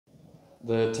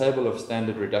The table of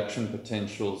standard reduction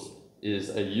potentials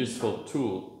is a useful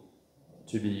tool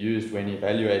to be used when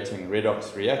evaluating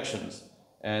redox reactions,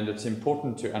 and it's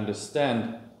important to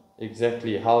understand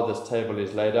exactly how this table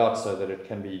is laid out so that it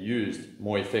can be used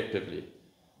more effectively.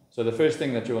 So the first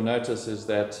thing that you'll notice is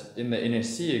that in the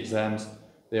NSC exams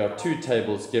there are two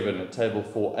tables given, a table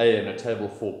 4A and a table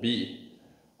 4B.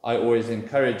 I always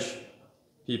encourage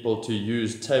people to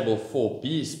use table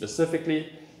 4B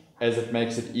specifically, as it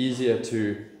makes it easier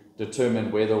to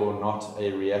determine whether or not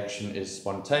a reaction is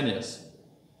spontaneous.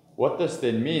 What this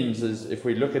then means is, if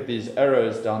we look at these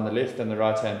arrows down the left and the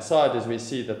right hand side, is we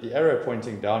see that the arrow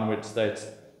pointing downward states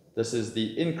this is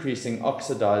the increasing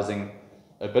oxidizing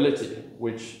ability,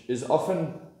 which is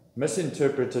often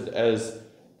misinterpreted as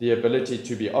the ability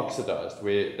to be oxidized,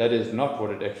 where that is not what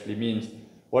it actually means.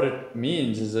 What it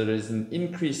means is it is an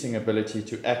increasing ability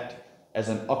to act as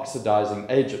an oxidizing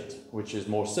agent, which is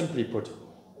more simply put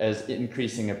as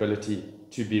increasing ability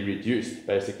to be reduced,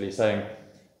 basically saying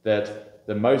that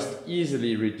the most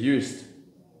easily reduced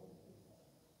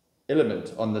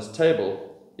element on this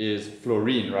table is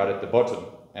fluorine right at the bottom.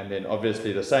 And then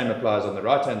obviously the same applies on the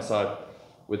right hand side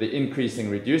with the increasing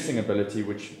reducing ability,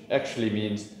 which actually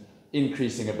means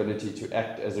increasing ability to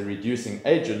act as a reducing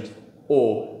agent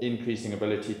or increasing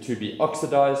ability to be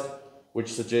oxidized,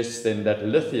 which suggests then that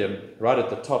lithium right at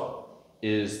the top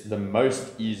is the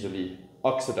most easily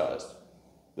oxidized.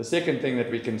 The second thing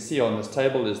that we can see on this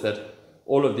table is that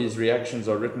all of these reactions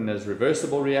are written as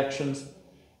reversible reactions,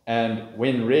 and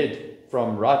when read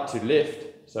from right to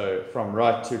left, so from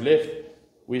right to left,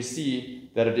 we see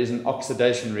that it is an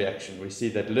oxidation reaction. We see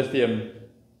that lithium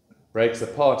breaks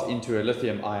apart into a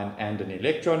lithium ion and an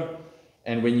electron,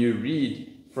 and when you read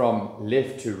from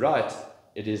left to right,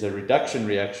 it is a reduction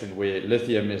reaction where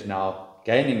lithium is now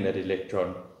gaining that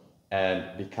electron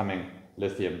and becoming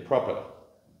lithium proper.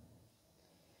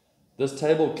 This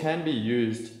table can be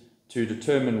used to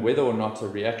determine whether or not a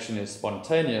reaction is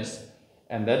spontaneous,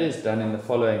 and that is done in the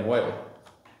following way.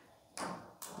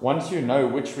 Once you know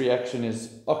which reaction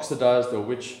is oxidized, or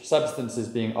which substance is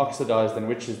being oxidized and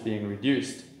which is being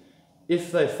reduced,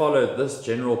 if they follow this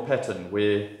general pattern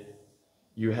where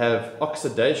you have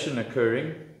oxidation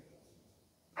occurring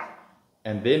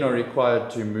and then are required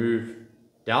to move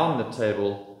down the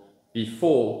table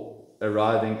before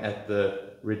arriving at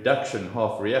the reduction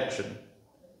half reaction,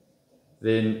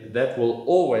 then that will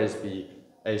always be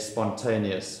a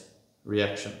spontaneous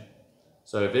reaction.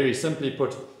 So very simply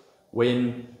put,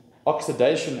 when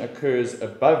oxidation occurs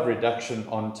above reduction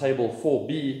on table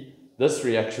 4B, this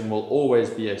reaction will always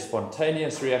be a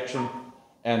spontaneous reaction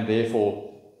and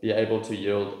therefore be able to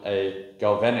yield a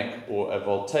galvanic or a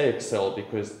voltaic cell,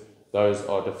 because those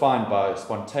are defined by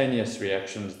spontaneous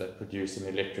reactions that produce an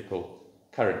electrical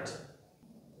current.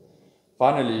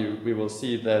 Finally, we will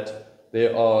see that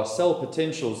there are cell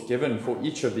potentials given for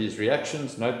each of these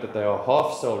reactions. Note that they are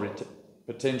half cell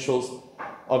potentials.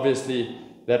 Obviously,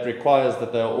 that requires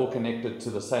that they are all connected to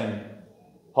the same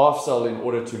half cell in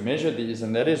order to measure these,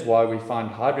 and that is why we find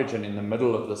hydrogen in the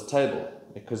middle of this table,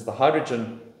 because the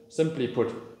hydrogen, simply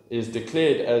put, is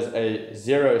declared as a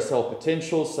zero cell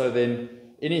potential. So then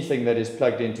anything that is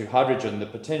plugged into hydrogen, the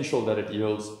potential that it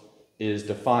yields is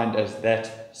defined as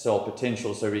that cell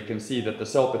potential. So we can see that the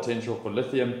cell potential for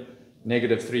lithium,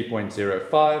 negative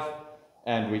 3.05,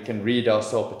 and we can read our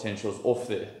cell potentials off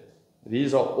there.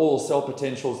 These are all cell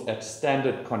potentials at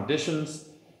standard conditions,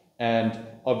 and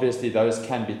obviously those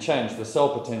can be changed. The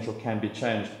cell potential can be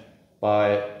changed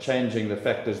by changing the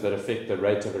factors that affect the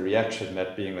rate of a reaction,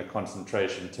 that being the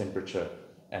concentration, temperature,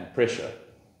 and pressure.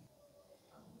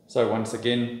 So once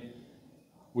again,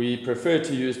 we prefer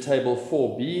to use table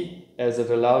 4B as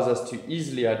it allows us to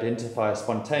easily identify a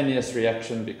spontaneous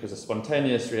reaction, because a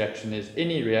spontaneous reaction is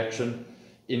any reaction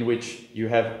in which you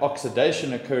have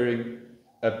oxidation occurring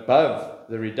above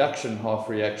the reduction half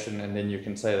reaction, and then you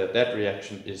can say that that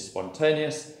reaction is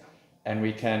spontaneous. And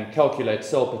we can calculate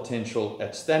cell potential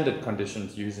at standard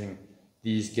conditions using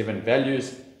these given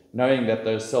values, knowing that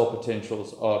those cell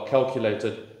potentials are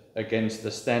calculated against the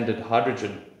standard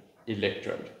hydrogen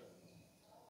electrode.